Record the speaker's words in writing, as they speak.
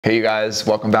Hey you guys,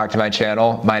 welcome back to my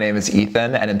channel. My name is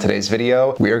Ethan, and in today's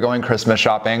video, we are going Christmas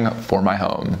shopping for my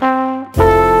home.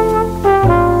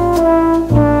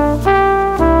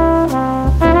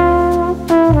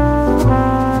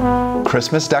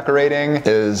 Christmas decorating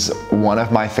is one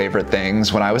of my favorite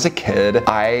things. When I was a kid,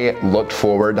 I looked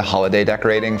forward to holiday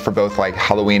decorating for both like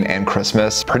Halloween and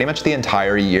Christmas pretty much the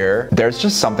entire year. There's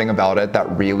just something about it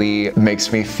that really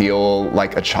makes me feel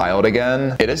like a child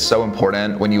again. It is so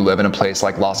important when you live in a place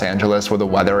like Los Angeles where the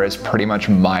weather is pretty much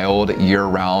mild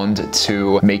year-round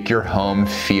to make your home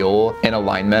feel in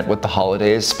alignment with the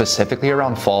holidays, specifically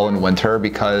around fall and winter,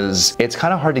 because it's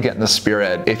kind of hard to get in the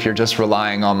spirit if you're just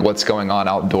relying on what's going on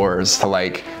outdoors to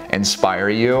like inspire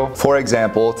you. For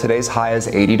example, today's high is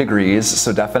 80 degrees,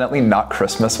 so definitely not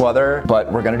Christmas weather,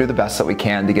 but we're gonna do the best that we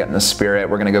can to get in the spirit.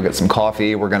 We're gonna go get some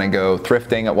coffee, we're gonna go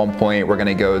thrifting at one point, we're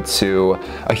gonna go to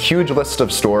a huge list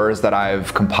of stores that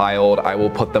I've compiled. I will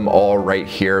put them all right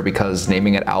here because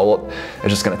naming it out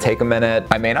is just gonna take a minute.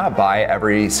 I may not buy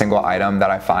every single item that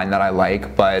I find that I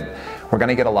like, but we're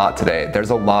gonna get a lot today. There's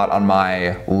a lot on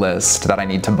my list that I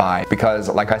need to buy because,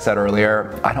 like I said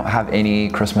earlier, I don't have any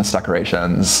Christmas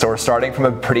decorations. So we're starting from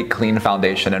a pretty clean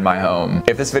foundation in my home.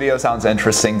 If this video sounds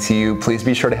interesting to you, please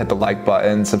be sure to hit the like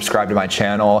button, subscribe to my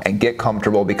channel, and get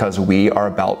comfortable because we are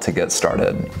about to get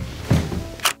started.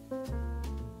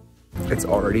 It's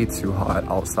already too hot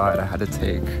outside. I had to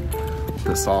take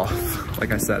this off.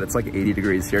 Like I said, it's like 80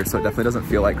 degrees here, so it definitely doesn't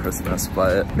feel like Christmas,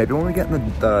 but maybe when we get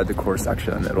in the decor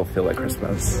section, it'll feel like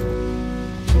Christmas.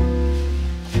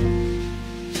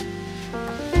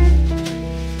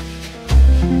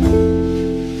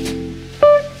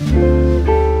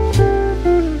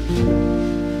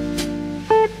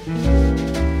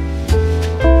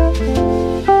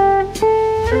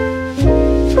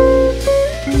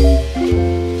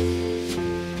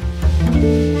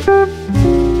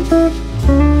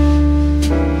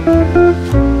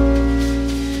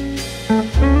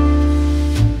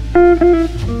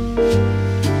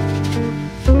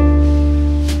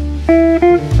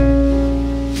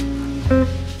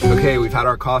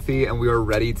 Our coffee and we are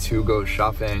ready to go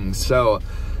shopping. So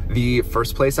the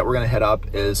first place that we're gonna hit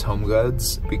up is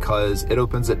HomeGoods because it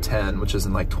opens at 10, which is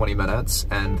in like 20 minutes,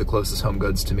 and the closest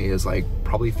HomeGoods to me is like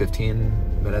probably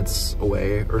 15 minutes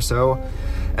away or so.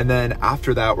 And then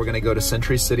after that, we're gonna go to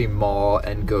Century City Mall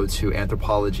and go to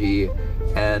Anthropologie,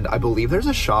 and I believe there's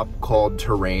a shop called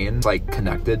Terrain, like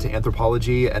connected to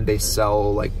Anthropologie, and they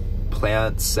sell like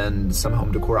plants and some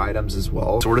home decor items as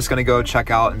well. So we're just gonna go check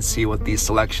out and see what the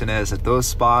selection is at those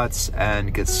spots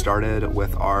and get started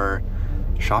with our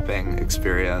shopping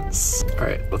experience. All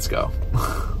right, let's go.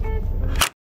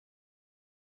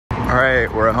 All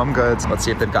right, we're at HomeGoods. Let's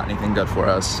see if they've got anything good for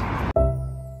us.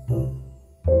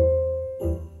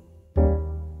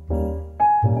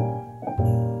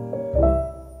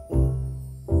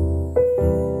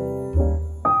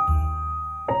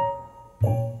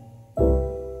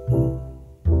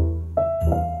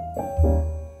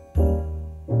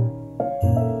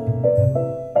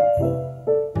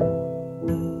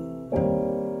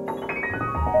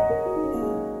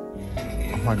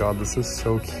 Oh my god, this is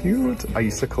so cute. I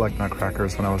used to collect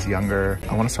nutcrackers when I was younger.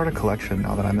 I want to start a collection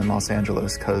now that I'm in Los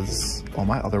Angeles because all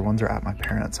my other ones are at my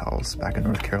parents' house back in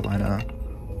North Carolina.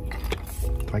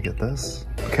 Do I get this?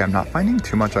 Okay, I'm not finding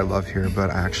too much I love here, but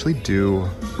I actually do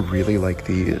really like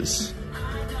these.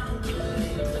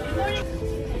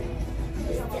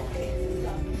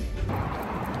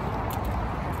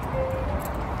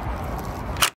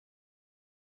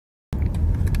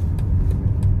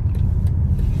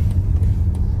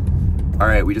 All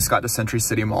right, we just got to Century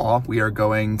City Mall. We are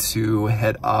going to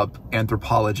hit up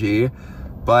Anthropologie,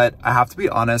 but I have to be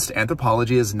honest,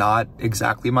 Anthropologie is not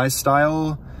exactly my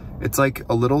style. It's like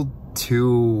a little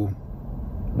too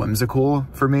whimsical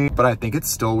for me, but I think it's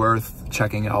still worth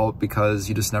checking out because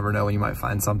you just never know when you might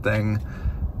find something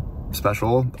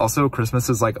special. Also, Christmas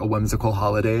is like a whimsical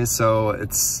holiday, so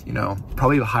it's, you know,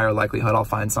 probably a higher likelihood I'll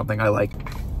find something I like.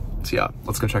 So yeah,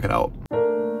 let's go check it out.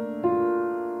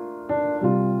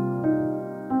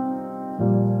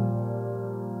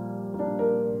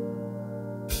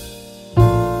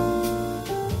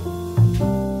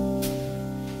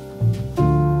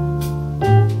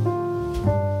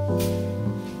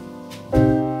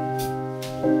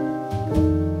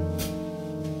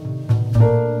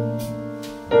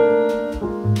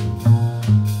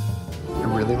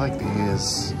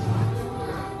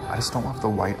 I just don't love the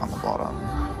white on the bottom.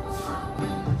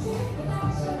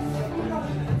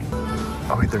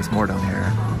 Oh wait, there's more down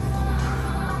here.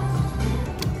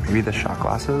 Maybe the shot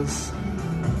glasses?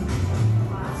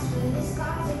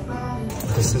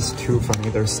 This is too funny.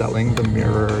 They're selling the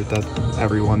mirror that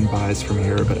everyone buys from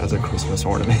here, but as a Christmas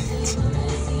ornament.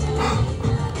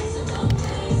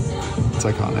 It's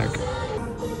iconic.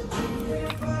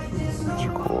 These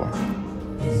are cool.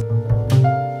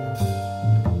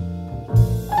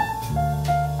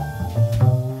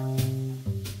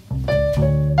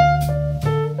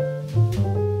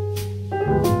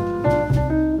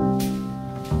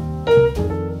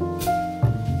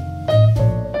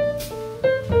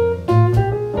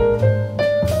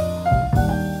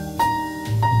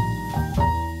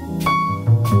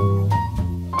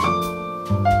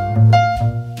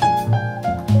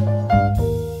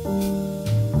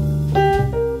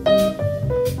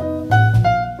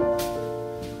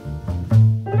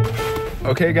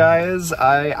 Okay guys,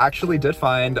 I actually did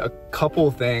find a couple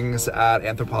things at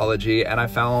Anthropologie, and I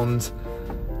found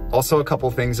also a couple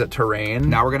things at Terrain.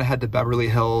 Now we're gonna head to Beverly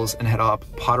Hills and head up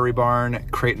Pottery Barn,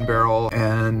 Crate and Barrel,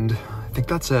 and I think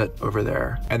that's it over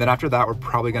there. And then after that, we're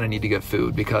probably gonna need to get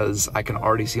food because I can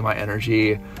already see my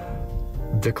energy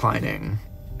declining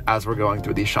as we're going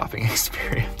through these shopping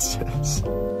experiences.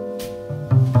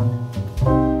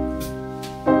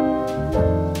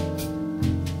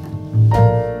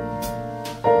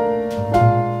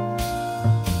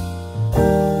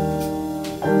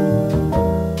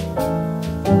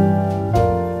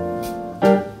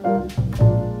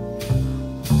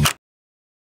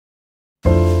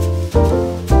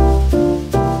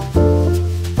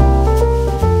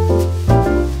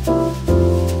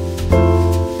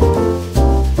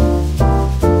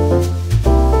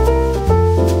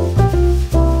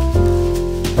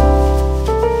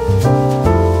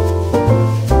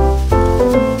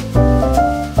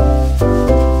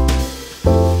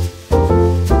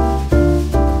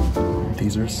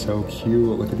 So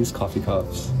cute. Look at these coffee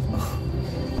cups.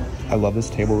 I love this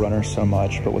table runner so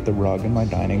much, but with the rug in my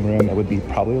dining room, it would be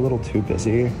probably a little too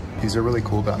busy. These are really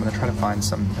cool, but I'm gonna try to find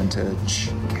some vintage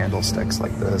candlesticks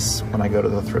like this when I go to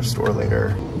the thrift store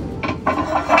later.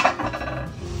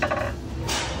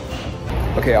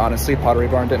 Okay, honestly, Pottery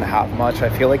Barn didn't have much. I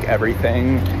feel like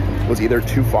everything was either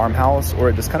too farmhouse or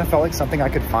it just kind of felt like something I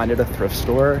could find at a thrift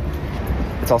store.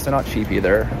 It's also not cheap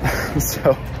either,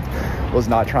 so was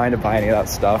not trying to buy any of that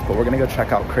stuff, but we're gonna go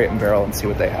check out Crate and Barrel and see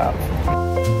what they have.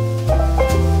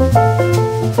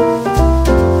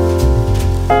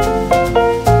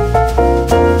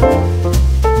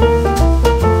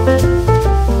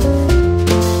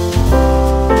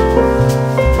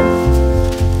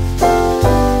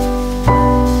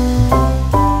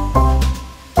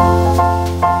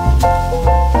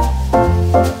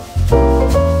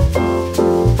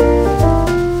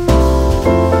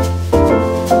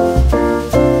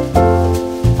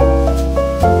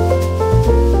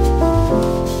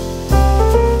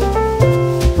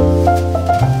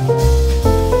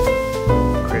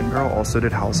 Also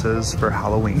did houses for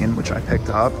Halloween, which I picked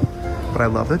up, but I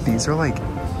love that these are like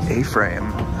A-frame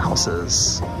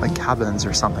houses, like cabins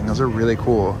or something. Those are really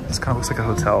cool. This kind of looks like a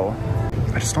hotel.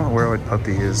 I just don't know where I would put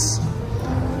these,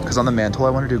 because on the mantle I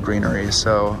want to do greenery,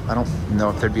 so I don't know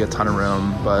if there'd be a ton of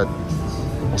room, but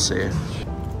we'll see.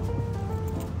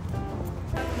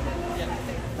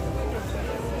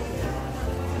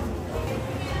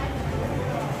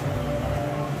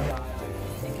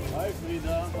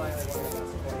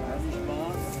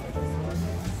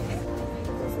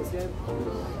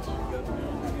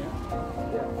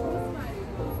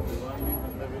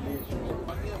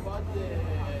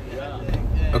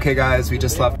 Okay guys, we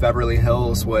just left Beverly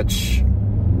Hills, which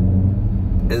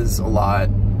is a lot.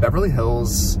 Beverly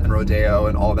Hills and Rodeo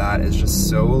and all that is just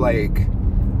so like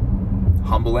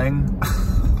humbling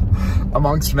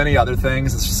amongst many other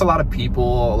things. It's just a lot of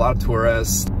people, a lot of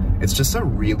tourists. It's just a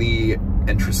really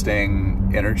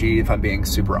interesting energy, if I'm being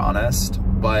super honest,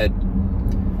 but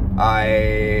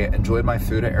I enjoyed my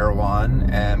food at Erewhon,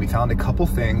 and we found a couple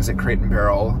things at Crate and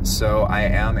Barrel, so I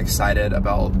am excited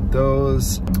about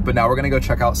those. But now we're gonna go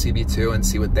check out CB2 and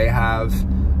see what they have.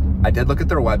 I did look at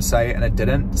their website and it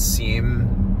didn't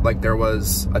seem like there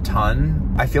was a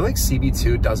ton. I feel like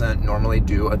CB2 doesn't normally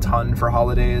do a ton for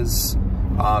holidays,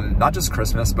 not just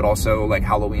Christmas, but also like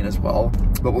Halloween as well.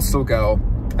 But we'll still go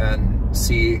and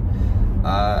see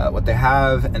what they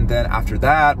have, and then after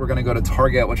that we're gonna go to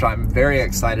Target, which I'm very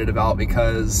excited about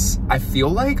because I feel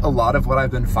like a lot of what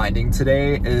I've been finding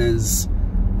today is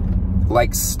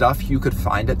like stuff you could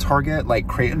find at Target, like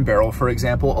Crate and Barrel for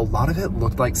example. A lot of it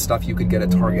looked like stuff you could get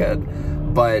at Target,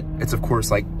 but it's of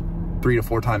course like 3 to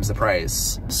 4 times the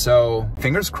price. So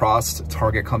fingers crossed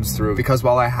Target comes through, because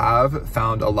while I have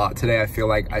found a lot today, I feel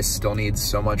like I still need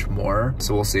so much more.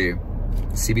 So we'll see.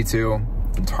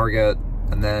 CB2 and Target.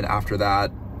 And then after that,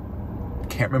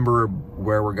 can't remember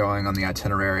where we're going on the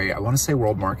itinerary. I want to say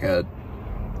World Market,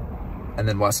 and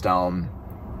then West Elm,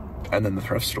 and then the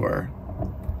thrift store.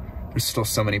 There's still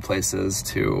so many places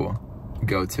to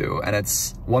go to, and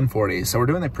it's 1:40, so we're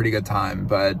doing a pretty good time,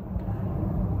 but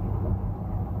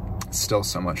still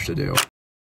so much to do.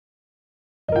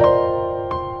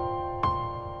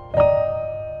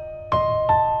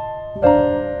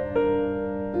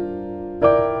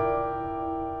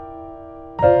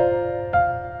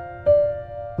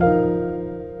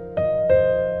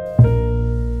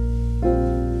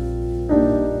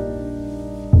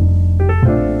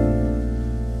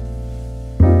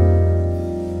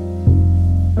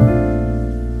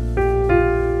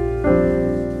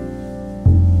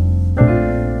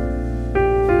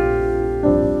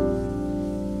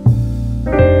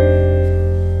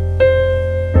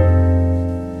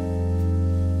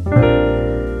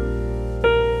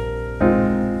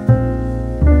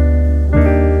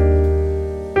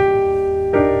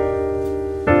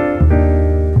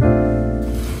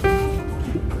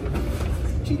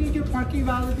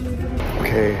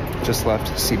 Okay, just left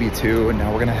CB2 and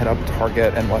now we're gonna head up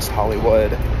Target in West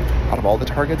Hollywood. Out of all the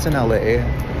Targets in LA,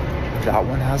 that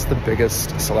one has the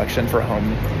biggest selection for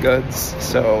home goods.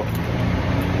 So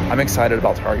I'm excited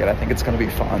about Target. I think it's gonna be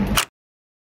fun.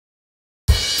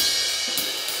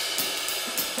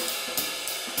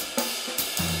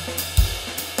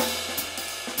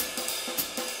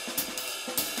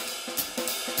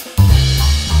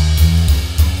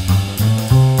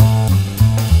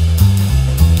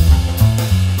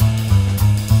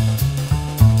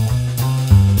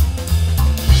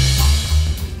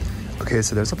 Okay,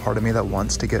 so there's a part of me that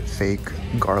wants to get fake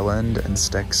garland and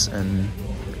sticks and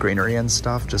greenery and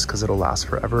stuff just because it'll last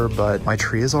forever, but my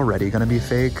tree is already gonna be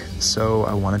fake, so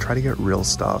I want to try to get real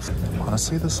stuff.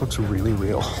 Honestly, this looks really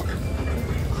real.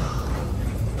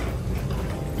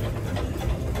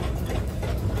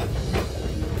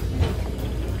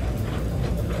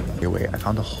 Okay, wait, I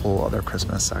found a whole other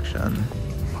Christmas section.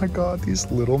 Oh my god, these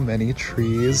little mini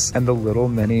trees and the little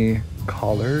mini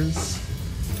collars.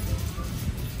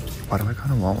 Why do I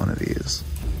kind of want one of these?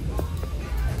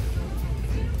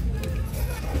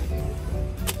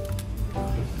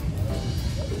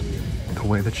 The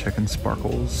way the chicken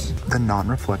sparkles. The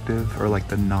non-reflective or like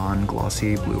the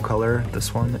non-glossy blue color.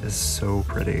 This one is so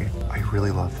pretty. I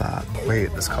really love that.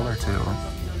 Wait, this color too.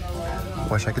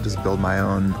 Wish I could just build my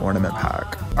own ornament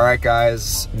pack. All right,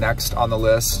 guys, next on the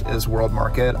list is World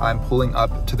Market. I'm pulling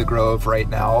up to the Grove right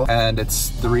now and it's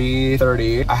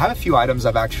 3:30. I have a few items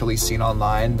I've actually seen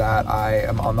online that I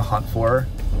am on the hunt for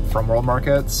from World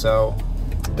Market, so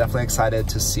definitely excited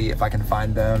to see if I can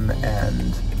find them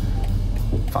and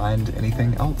find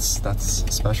anything else that's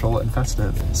special and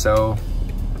festive. So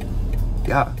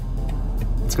yeah,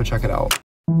 let's go check it out.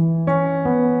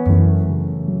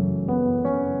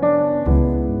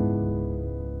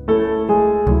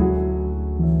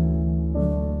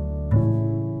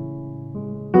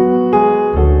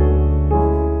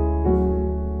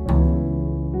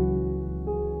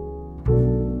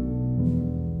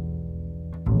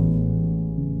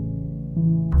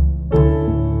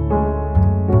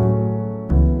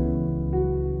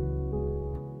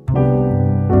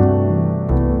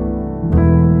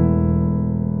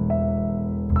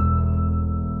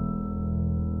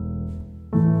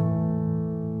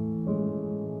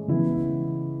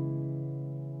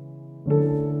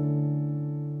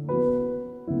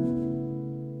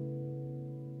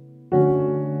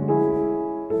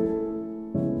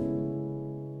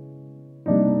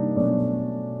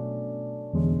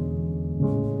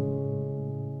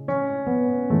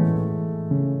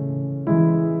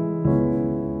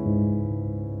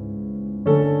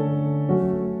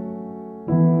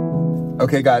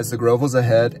 Okay guys, the Grove was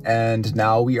ahead and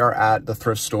now we are at the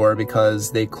thrift store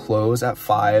because they close at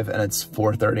 5 and it's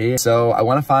 4:30. So I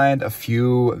want to find a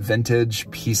few vintage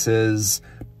pieces,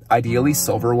 ideally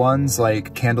silver ones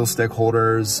like candlestick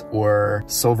holders or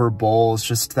silver bowls,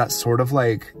 just that sort of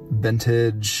like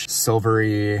vintage,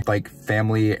 silvery, like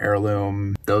family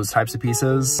heirloom, those types of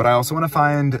pieces. But I also want to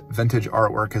find vintage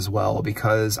artwork as well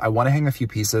because I want to hang a few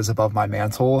pieces above my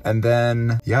mantle and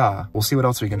then, yeah, we'll see what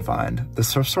else we can find. The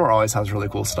thrift store always has really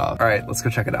cool stuff. All right, let's go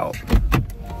check it out.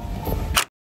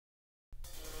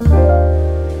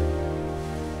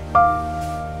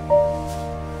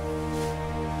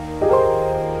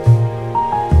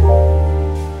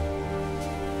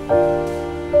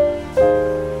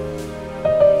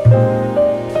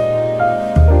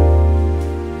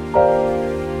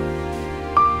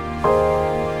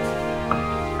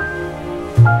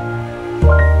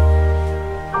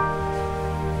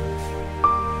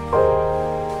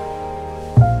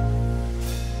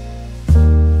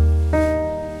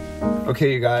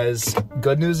 Okay, you guys,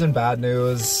 good news and bad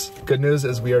news. Good news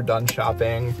is we are done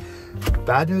shopping.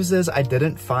 Bad news is I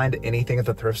didn't find anything at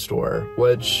the thrift store,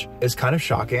 which is kind of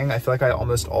shocking. I feel like I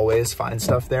almost always find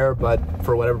stuff there, but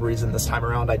for whatever reason this time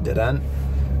around I didn't.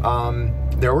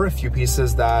 There were a few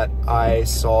pieces that I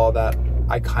saw that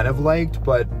I kind of liked,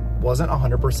 but wasn't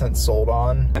 100% sold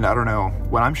on. And I don't know,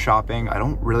 when I'm shopping, I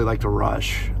don't really like to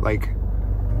rush. Like,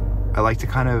 I like to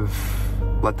kind of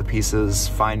let the pieces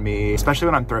find me, especially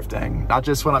when I'm thrifting. Not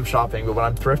just when I'm shopping, but when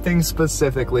I'm thrifting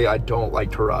specifically, I don't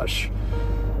like to rush.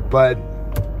 But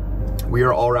we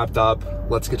are all wrapped up.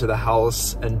 Let's get to the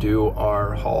house and do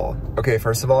our haul. Okay,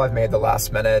 first of all, I've made the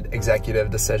last minute executive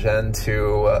decision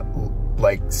to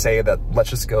like say that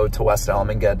let's just go to West Elm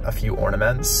and get a few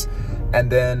ornaments.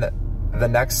 And then the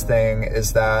next thing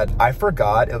is that I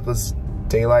forgot it was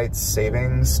daylight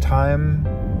savings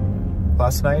time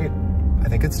last night. I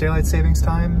think it's daylight savings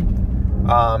time.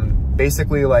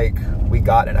 Basically, like, we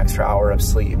got an extra hour of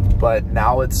sleep, but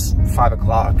now it's 5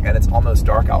 o'clock and it's almost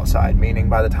dark outside, meaning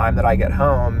by the time that I get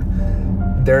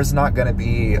home, there's not gonna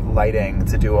be lighting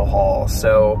to do a haul.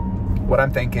 So what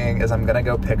I'm thinking is I'm gonna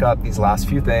go pick up these last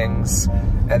few things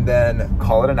and then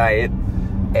call it a night.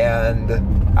 And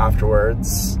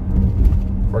afterwards,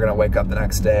 we're gonna wake up the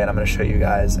next day and I'm gonna show you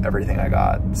guys everything I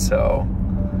got. So,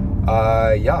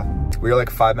 yeah. We're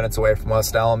like 5 minutes away from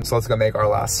West Elm, so let's go make our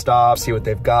last stop, see what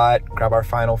they've got, grab our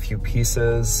final few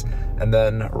pieces, and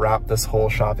then wrap this whole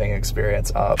shopping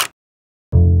experience up.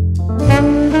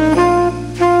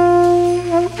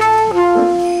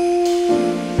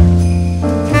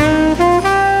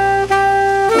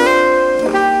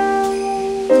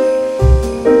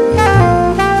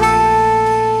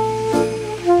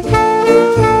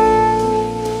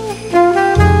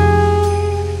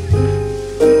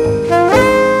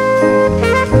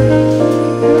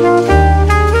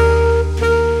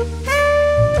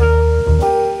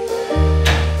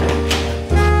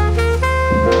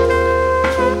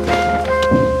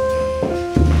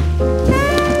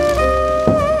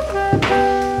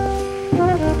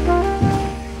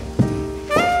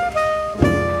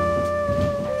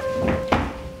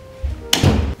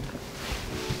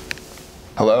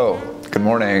 Hello, good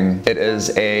morning. It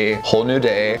is a whole new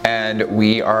day and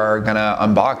we are gonna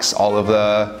unbox all of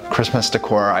the Christmas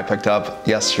decor I picked up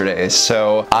yesterday.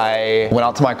 So I went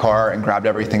out to my car and grabbed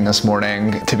everything this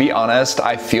morning. To be honest,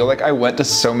 I feel like I went to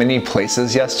so many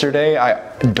places yesterday. I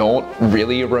don't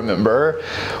really remember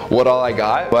what all I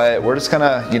got, but we're just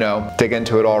gonna, you know, dig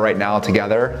into it all right now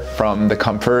together from the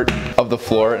comfort of the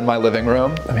floor in my living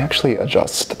room. Let me actually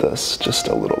adjust this just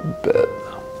a little bit.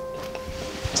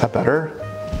 Is that better?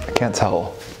 I can't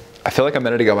tell. I feel like a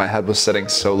minute ago my head was sitting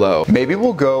so low. Maybe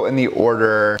we'll go in the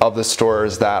order of the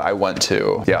stores that I went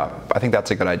to. Yeah, I think that's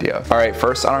a good idea. All right,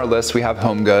 first on our list we have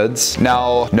HomeGoods.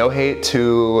 Now, no hate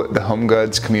to the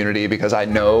HomeGoods community because I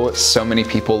know so many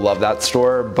people love that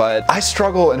store, but I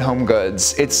struggle in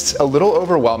HomeGoods. It's a little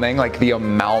overwhelming, like the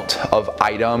amount of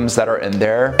items that are in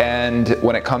there. And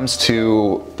when it comes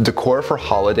to decor for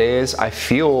holidays, I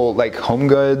feel like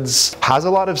HomeGoods has a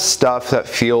lot of stuff that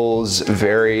feels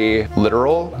very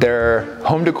literal. Their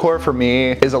home decor for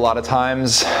me is a lot of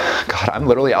times, God, I'm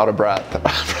literally out of breath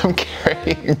from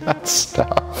carrying that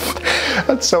stuff.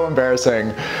 That's so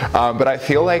embarrassing. But I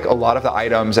feel like a lot of the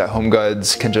items at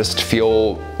HomeGoods can just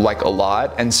feel like a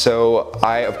lot. And so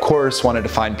I, of course, wanted to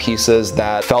find pieces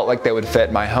that felt like they would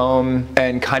fit my home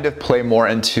and kind of play more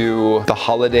into the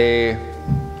holiday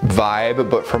vibe,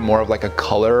 but from more of like a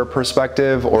color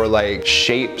perspective or like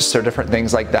shapes or different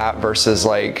things like that versus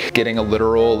like getting a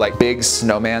literal like big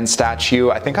snowman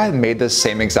statue. I think I made this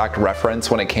same exact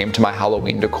reference when it came to my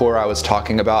Halloween decor. I was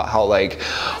talking about how like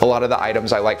a lot of the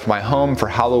items I like for my home for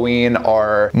Halloween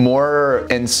are more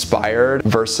inspired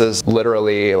versus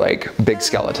literally like big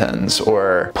skeletons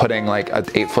or putting like an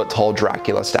 8-foot tall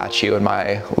Dracula statue in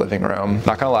my living room.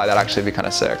 Not gonna lie, that'd actually be kind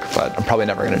of sick, but I'm probably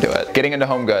never gonna do it. Getting into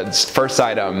HomeGoods, first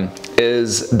item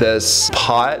is this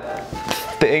pot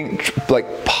thing,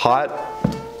 like pot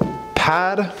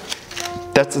pad.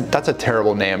 That's a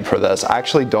terrible name for this. I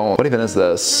actually don't, what even is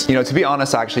this? You know, to be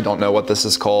honest, I actually don't know what this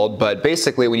is called, but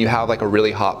basically when you have like a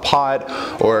really hot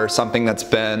pot or something that's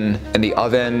been in the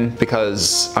oven,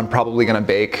 because I'm probably gonna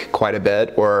bake quite a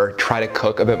bit or try to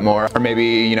cook a bit more, or maybe,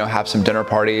 you know, have some dinner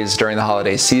parties during the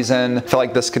holiday season, I feel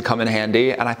like this could come in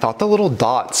handy. And I thought the little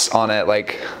dots on it,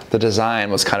 like the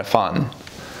design was kind of fun.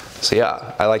 So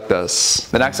yeah, I like this.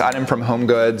 The next item from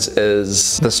HomeGoods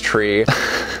is this tree.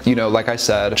 You know, like I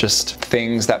said, just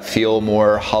things that feel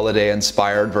more holiday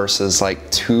inspired versus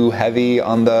like too heavy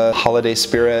on the holiday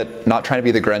spirit. Not trying to be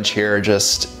the Grinch here,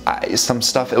 just some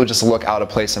stuff, it would just look out of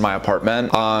place in my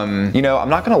apartment. You know, I'm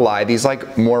not gonna lie, these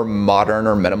like more modern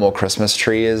or minimal Christmas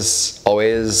trees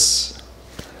always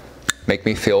make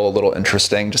me feel a little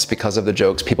interesting just because of the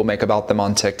jokes people make about them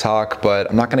on TikTok, but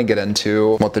I'm not gonna get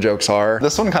into what the jokes are.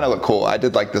 This one kind of looked cool. I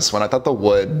did like this one. I thought the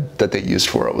wood that they used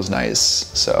for it was nice.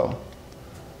 So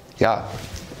yeah,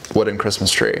 wooden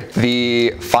Christmas tree.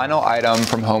 The final item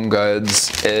from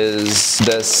HomeGoods is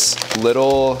this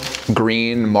little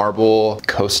green marble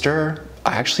coaster.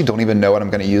 I actually don't even know what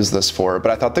I'm gonna use this for,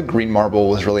 but I thought the green marble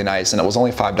was really nice and it was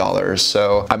only $5.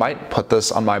 So I might put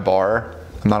this on my bar.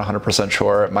 I'm not 100%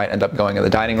 sure. It might end up going in the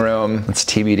dining room. It's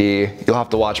TBD. You'll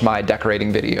have to watch my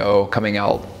decorating video coming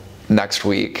out next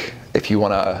week if you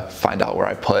wanna find out where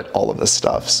I put all of this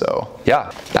stuff. So yeah,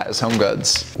 that is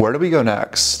HomeGoods. Where do we go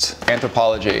next?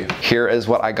 Anthropologie. Here is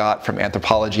what I got from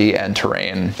Anthropologie and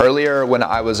Terrain. Earlier when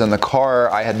I was in the car,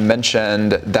 I had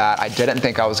mentioned that I didn't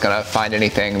think I was gonna find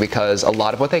anything because a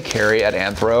lot of what they carry at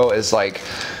Anthro is like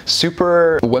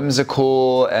super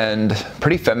whimsical and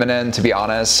pretty feminine, to be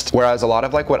honest. Whereas a lot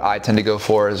of like what I tend to go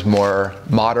for is more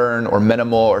modern or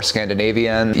minimal or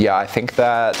Scandinavian. Yeah, I think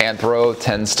that Anthro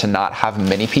tends to not have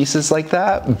many pieces like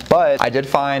that, but I did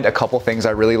find a couple things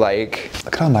I really like.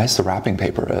 Look at how nice the wrapping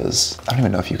paper is. I don't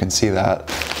even know if you can see that.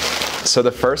 So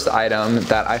the first item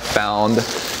that I found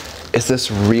is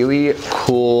this really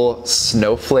cool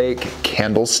snowflake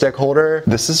candlestick holder.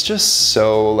 This is just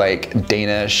so like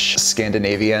Danish,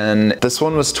 Scandinavian. This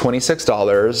one was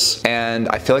 $26 and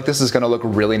I feel like this is gonna look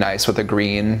really nice with a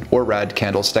green or red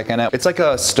candlestick in it. It's like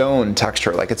a stone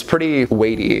texture, like it's pretty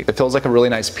weighty. It feels like a really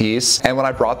nice piece. And when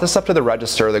I brought this up to the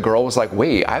register, the girl was like,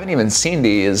 wait, I haven't even seen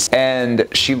these. And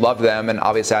she loved them, and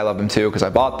obviously I love them too because I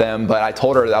bought them, but I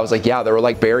told her that I was like, yeah, they were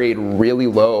like buried really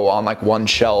low on like one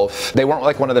shelf. They weren't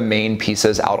like one of the main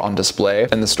pieces out on display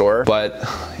in the store, but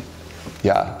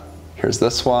yeah, here's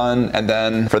this one. And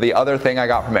then for the other thing I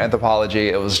got from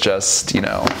Anthropologie, it was just, you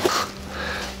know,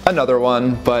 another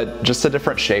one, but just a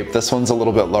different shape. This one's a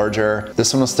little bit larger.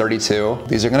 This one was $32.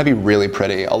 These are gonna be really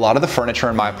pretty. A lot of the furniture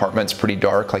in my apartment's pretty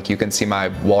dark. Like you can see my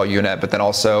wall unit, but then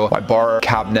also my bar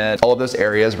cabinet, all of those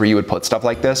areas where you would put stuff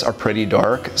like this are pretty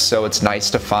dark. So it's nice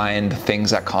to find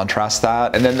things that contrast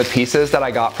that. And then the pieces that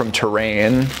I got from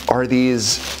Terrain are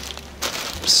these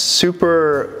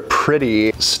super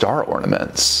pretty star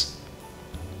ornaments.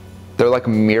 They're like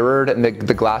mirrored and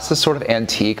the glass is sort of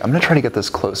antique. I'm gonna try to get this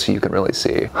close so you can really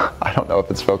see. I don't know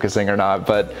if it's focusing or not,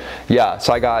 but yeah,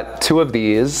 so I got 2 of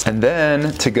these. And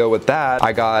then to go with that,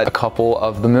 I got a couple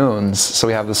of the moons. So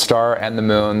we have the star and the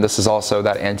moon. This is also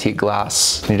that antique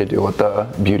glass. I need to do what the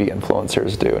beauty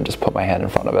influencers do and just put my hand in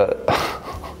front of it.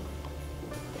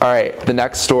 All right, the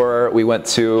next store we went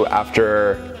to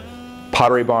after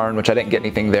Pottery Barn, which I didn't get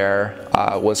anything there,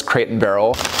 was Crate &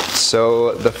 Barrel.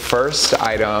 So the first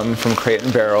item from Crate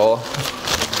 & Barrel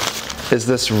is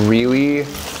this really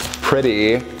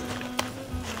pretty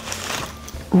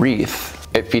wreath.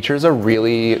 It features a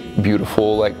really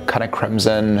beautiful, like kind of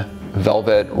crimson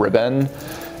velvet ribbon,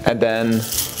 and then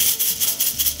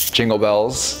jingle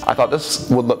bells. I thought this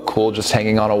would look cool just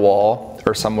hanging on a wall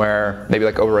or somewhere, maybe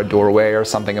like over a doorway or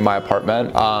something in my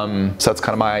apartment. So that's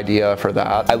kind of my idea for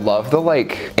that. I love the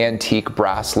like antique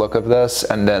brass look of this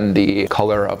and then the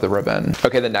color of the ribbon.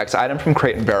 Okay, the next item from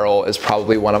Crate & Barrel is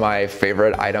probably one of my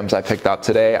favorite items I picked up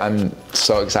today. I'm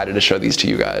so excited to show these to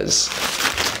you guys.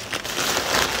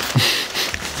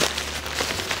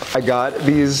 I got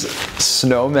these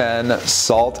snowmen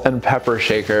salt and pepper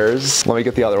shakers. Let me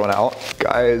get the other one out.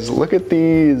 Guys, look at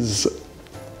these.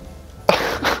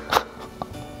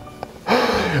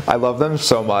 I love them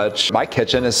so much. My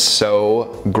kitchen is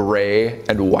so gray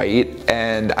and white,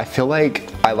 and I feel like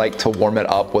I like to warm it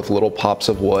up with little pops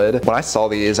of wood. When I saw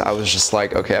these, I was just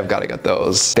like, okay, I've got to get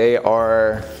those. They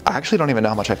are, I actually don't even know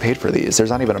how much I paid for these. There's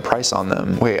not even a price on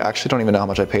them. Wait, I actually don't even know how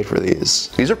much I paid for these.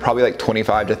 These are probably like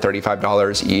 $25 to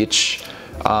 $35 each.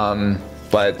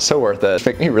 But so worth it.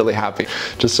 Make me really happy.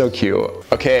 Just so cute.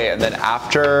 Okay, and then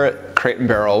after Crate &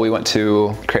 Barrel, we went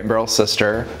to Crate & Barrel's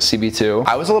sister, CB2.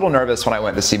 I was a little nervous when I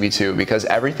went to CB2 because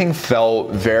everything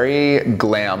felt very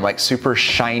glam, like super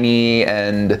shiny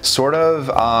and sort of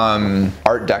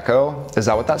Art Deco. Is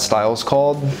that what that style is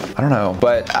called? I don't know.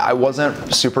 But I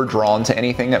wasn't super drawn to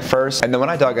anything at first. And then when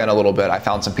I dug in a little bit, I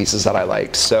found some pieces that I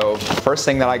liked. So first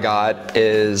thing that I got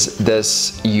is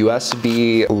this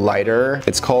USB lighter.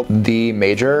 It's called the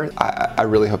Major. I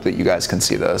really hope that you guys can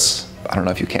see this. I don't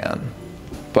know if you can.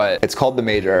 but it's called the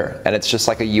Major, and it's just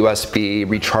like a USB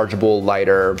rechargeable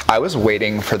lighter. I was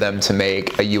waiting for them to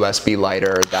make a USB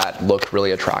lighter that looked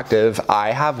really attractive.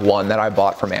 I have one that I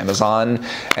bought from Amazon,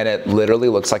 and it literally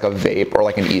looks like a vape or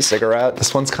like an e-cigarette.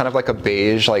 This one's kind of like a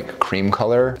beige, like cream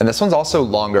color. And this one's also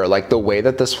longer. Like the way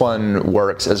that this one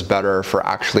works is better for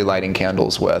actually lighting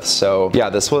candles with. So yeah,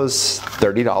 this was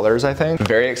 $30, I think.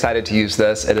 Very excited to use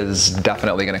this. It is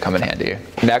definitely gonna come in handy.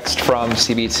 Next from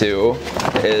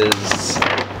CB2 is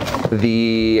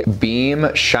the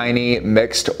Beam Shiny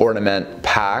Mixed Ornament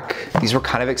Pack. These were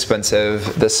kind of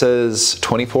expensive. This is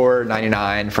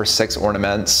 $24.99 for 6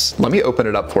 ornaments. Let me open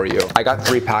it up for you. I got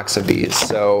 3 packs of these,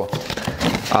 so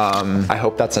I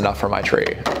hope that's enough for my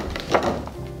tree.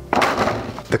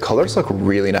 The colors look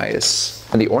really nice,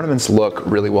 and the ornaments look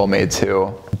really well made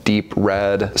too. Deep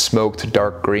red, smoked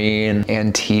dark green,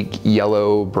 antique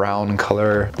yellow brown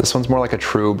color. This one's more like a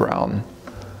true brown.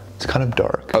 It's kind of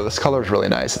dark. Oh, this color is really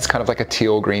nice. It's kind of like a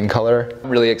teal green color.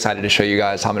 I'm really excited to show you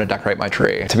guys how I'm gonna decorate my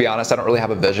tree. To be honest, I don't really have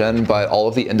a vision, but all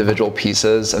of the individual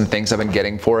pieces and things I've been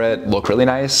getting for it look really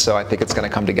nice, so I think it's gonna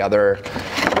come together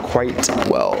quite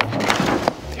well.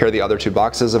 Here are the other 2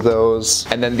 boxes of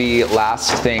those. And then the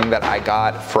last thing that I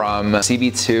got from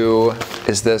CB2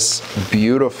 is this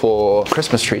beautiful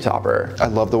Christmas tree topper. I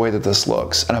love the way that this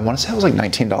looks. And I wanna say it was like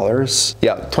 $19.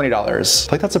 Yeah, $20. I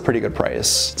feel like that's a pretty good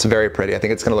price. It's very pretty. I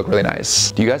think it's gonna look really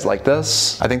nice. Do you guys like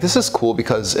this? I think this is cool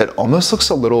because it almost looks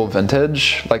a little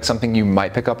vintage, like something you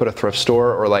might pick up at a thrift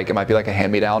store, or like it might be like a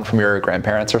hand-me-down from your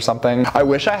grandparents or something. I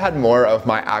wish I had more of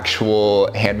my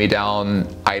actual hand-me-down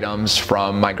items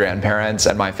from my grandparents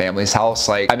and my family's house.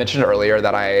 Like I mentioned earlier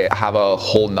that I have a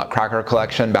whole nutcracker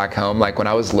collection back home. Like when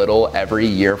I was little, every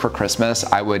year for Christmas,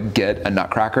 I would get a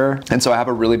nutcracker. And so I have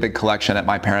a really big collection at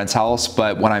my parents' house.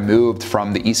 But when I moved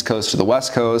from the East Coast to the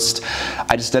West Coast,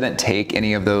 I just didn't take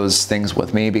any of those things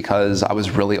with me because I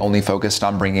was really only focused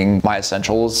on bringing my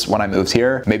essentials when I moved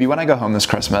here. Maybe when I go home this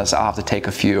Christmas, I'll have to take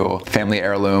a few family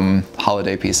heirloom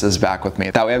holiday pieces back with me.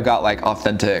 That way I've got like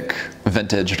authentic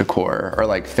vintage decor or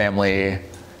like family,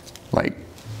 like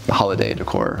holiday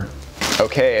decor.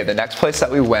 Okay, the next place that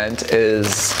we went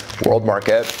is World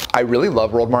Market. I really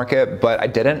love World Market, but I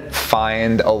didn't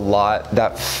find a lot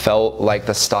that felt like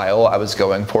the style I was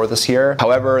going for this year.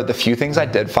 However, the few things I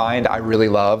did find, I really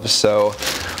love, so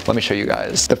let me show you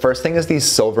guys. The first thing is these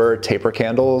silver taper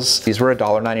candles. These were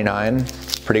 $1.99.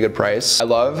 Pretty good price. I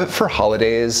love for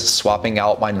holidays swapping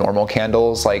out my normal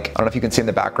candles. Like, I don't know if you can see in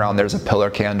the background, there's a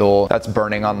pillar candle that's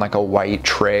burning on like a white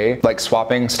tray. Like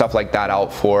swapping stuff like that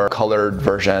out for colored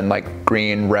version, like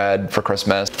green, red for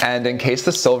Christmas. And in case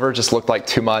the silver just looked like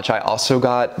too much, I also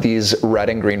got these red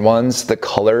and green ones. The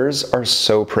colors are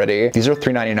so pretty. These are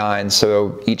 $3.99,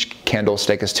 so each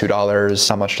candlestick is $2.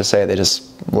 Not much to say, they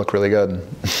just look really good.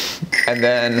 And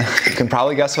then you can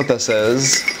probably guess what this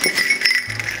is.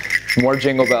 More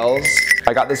jingle bells.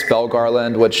 I got this bell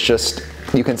garland, which just,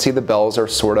 you can see the bells are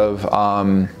sort of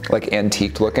like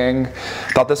antiqued looking.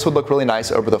 Thought this would look really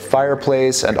nice over the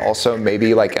fireplace and also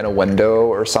maybe like in a window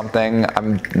or something.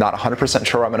 I'm not 100%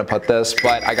 sure where I'm gonna put this,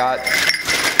 but I got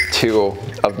 2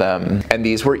 of them, and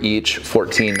these were each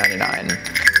 $14.99.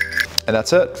 And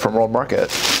that's it from World Market.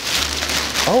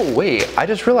 Oh wait, I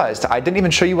just realized I didn't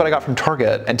even show you what I got from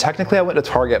Target, and technically I went to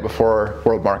Target before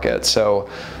World Market, so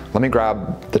let me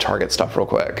grab the Target stuff real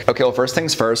quick. Okay, well first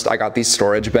things first, I got these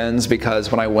storage bins because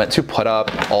when I went to put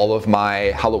up all of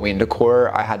my Halloween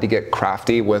decor, I had to get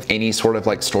crafty with any sort of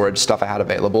like storage stuff I had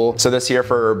available. So this year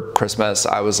for Christmas,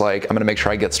 I was like, I'm gonna make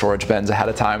sure I get storage bins ahead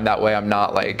of time. That way I'm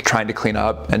not like trying to clean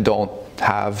up and don't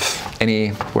have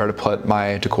anywhere to put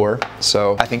my decor.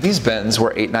 So I think these bins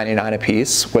were $8.99 a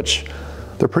piece, which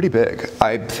they're pretty big.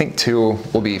 I think 2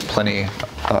 will be plenty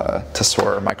to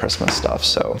store my Christmas stuff,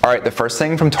 so. All right, the first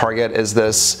thing from Target is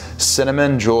this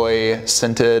Cinnamon Joy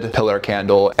scented pillar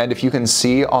candle. And if you can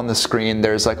see on the screen,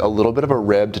 there's like a little bit of a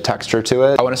ribbed texture to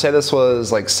it. I wanna say this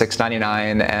was like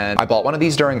 $6.99, and I bought one of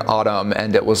these during autumn,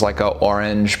 and it was like a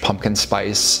orange pumpkin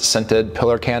spice scented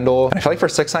pillar candle. And I feel like for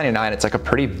 $6.99, it's like a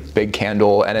pretty big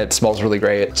candle, and it smells really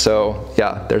great. So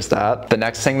yeah, there's that. The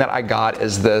next thing that I got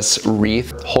is this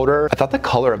wreath holder. I thought the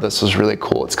color of this was really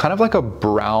cool. It's kind of like a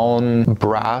brown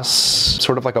brass,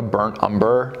 sort of like a burnt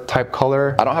umber type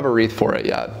color. I don't have a wreath for it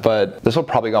yet, but this will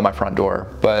probably go on my front door,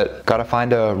 but gotta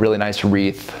find a really nice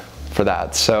wreath for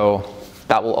that. So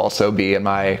that will also be in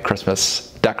my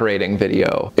Christmas decorating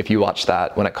video if you watch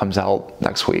that when it comes out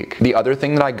next week. The other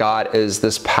thing that I got is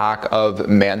this pack of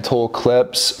mantle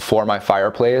clips for my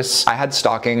fireplace. I had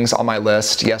stockings on my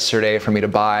list yesterday for me to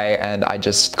buy, and I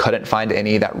just couldn't find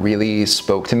any that really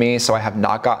spoke to me, so I have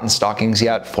not gotten stockings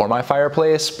yet for my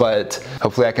fireplace, but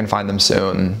hopefully I can find them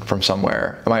soon from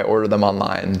somewhere. I might order them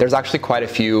online. There's actually quite a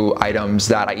few items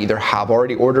that I either have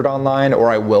already ordered online or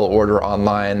I will order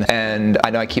online, and I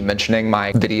know I keep mentioning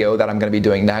my video that I'm going to be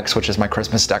doing next, which is my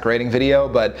Christmas decorating video,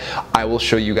 but I will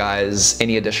show you guys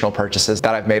any additional purchases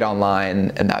that I've made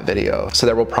online in that video. So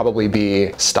there will probably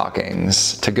be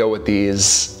stockings to go with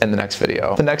these in the next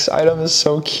video. The next item is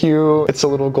so cute. It's a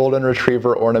little golden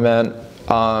retriever ornament.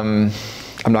 I'm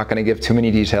not going to give too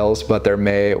many details, but there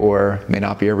may or may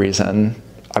not be a reason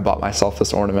I bought myself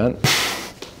this ornament.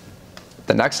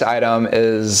 The next item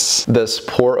is this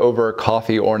pour over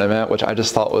coffee ornament, which I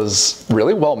just thought was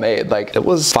really well made. Like, it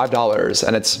was $5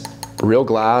 and it's real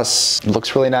glass,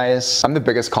 looks really nice. I'm the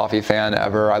biggest coffee fan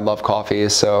ever. I love coffee,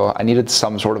 so I needed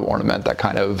some sort of ornament that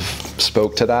kind of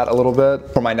spoke to that a little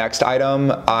bit. For my next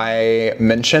item, I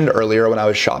mentioned earlier when I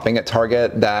was shopping at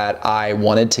Target that I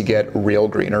wanted to get real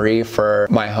greenery for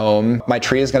my home. My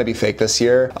tree is gonna be fake this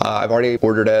year. I've already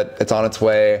ordered it, it's on its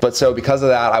way. But so because of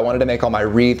that, I wanted to make all my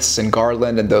wreaths and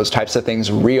garland and those types of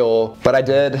things real, but I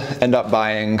did end up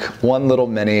buying one little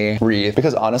mini wreath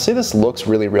because honestly, this looks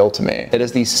really real to me. It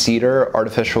is the cedar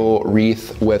artificial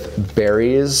wreath with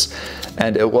berries,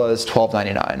 and it was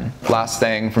 $12.99. Last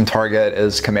thing from Target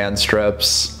is command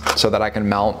strips so that I can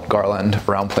mount garland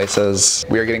around places.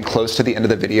 We are getting close to the end of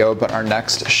the video, but our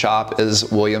next shop is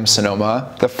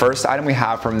Sonoma. The first item we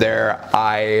have from there,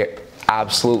 I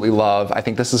absolutely love. I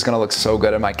think this is gonna look so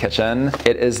good in my kitchen.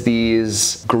 It is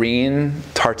these green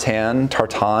tartan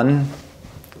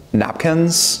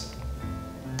napkins.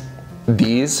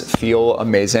 These feel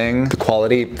amazing. The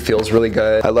quality feels really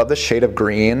good. I love the shade of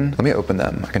green. Let me open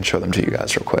them. I can show them to you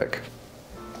guys real quick.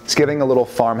 It's giving a little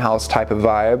farmhouse type of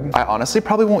vibe. I honestly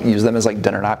probably won't use them as like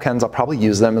dinner napkins. I'll probably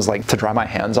use them as like to dry my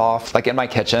hands off, like in my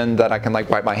kitchen, that I can like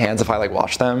wipe my hands if I like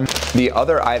wash them. The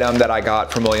other item that I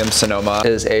got from Sonoma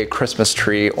is a Christmas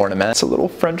tree ornament. It's a little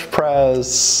French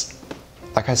press.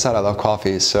 Like I said, I love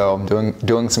coffee, so I'm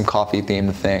doing some coffee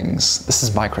themed things. This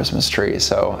is my Christmas tree,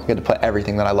 so I get to put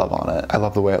everything that I love on it. I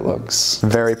love the way it looks.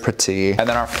 Very pretty. And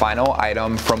then our final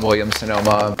item from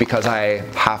Sonoma, because I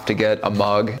have to get a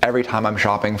mug every time I'm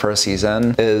shopping for a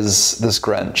season, is this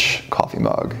Grinch coffee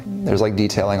mug. There's like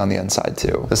detailing on the inside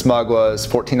too. This mug was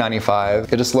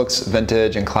 $14.95. It just looks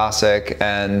vintage and classic,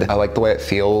 and I like the way it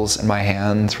feels in my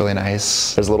hand. It's really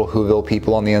nice. There's little Whoville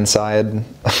people on the inside.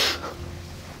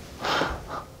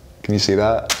 Can you see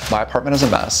that? My apartment is a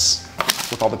mess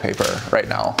with all the paper right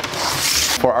now.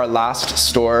 For our last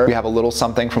store, we have a little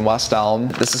something from West Elm.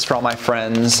 This is for all my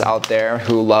friends out there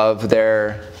who love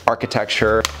their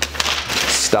architecture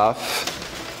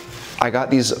stuff. I got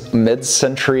these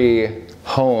mid-century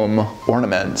home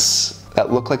ornaments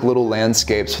that look like little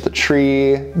landscapes with a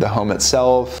tree, the home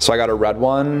itself. So I got a red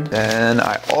one, and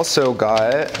I also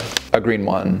got a green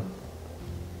one.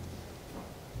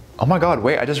 Oh my God,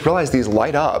 wait, I just realized these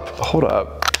light up. Hold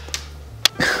up.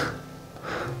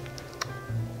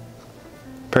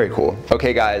 Very cool.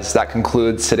 Okay guys, that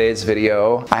concludes today's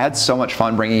video. I had so much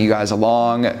fun bringing you guys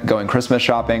along, going Christmas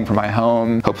shopping for my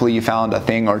home. Hopefully you found a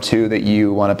thing or two that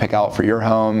you want to pick out for your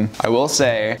home. I will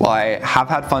say, while I have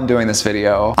had fun doing this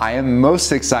video, I am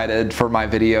most excited for my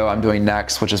video I'm doing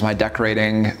next, which is my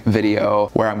decorating video,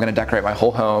 where I'm gonna decorate my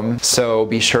whole home. So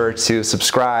be sure to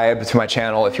subscribe to my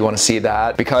channel if you want to see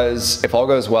that, because if all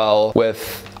goes well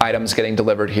with items getting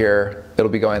delivered here, it'll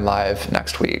be going live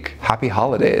next week. Happy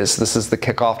holidays. This is the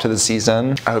kickoff to the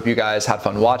season. I hope you guys had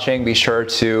fun watching. Be sure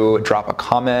to drop a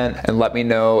comment and let me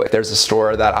know if there's a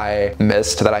store that I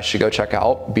missed that I should go check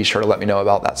out. Be sure to let me know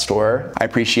about that store. I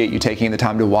appreciate you taking the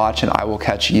time to watch, and I will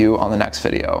catch you on the next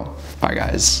video. Bye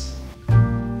guys.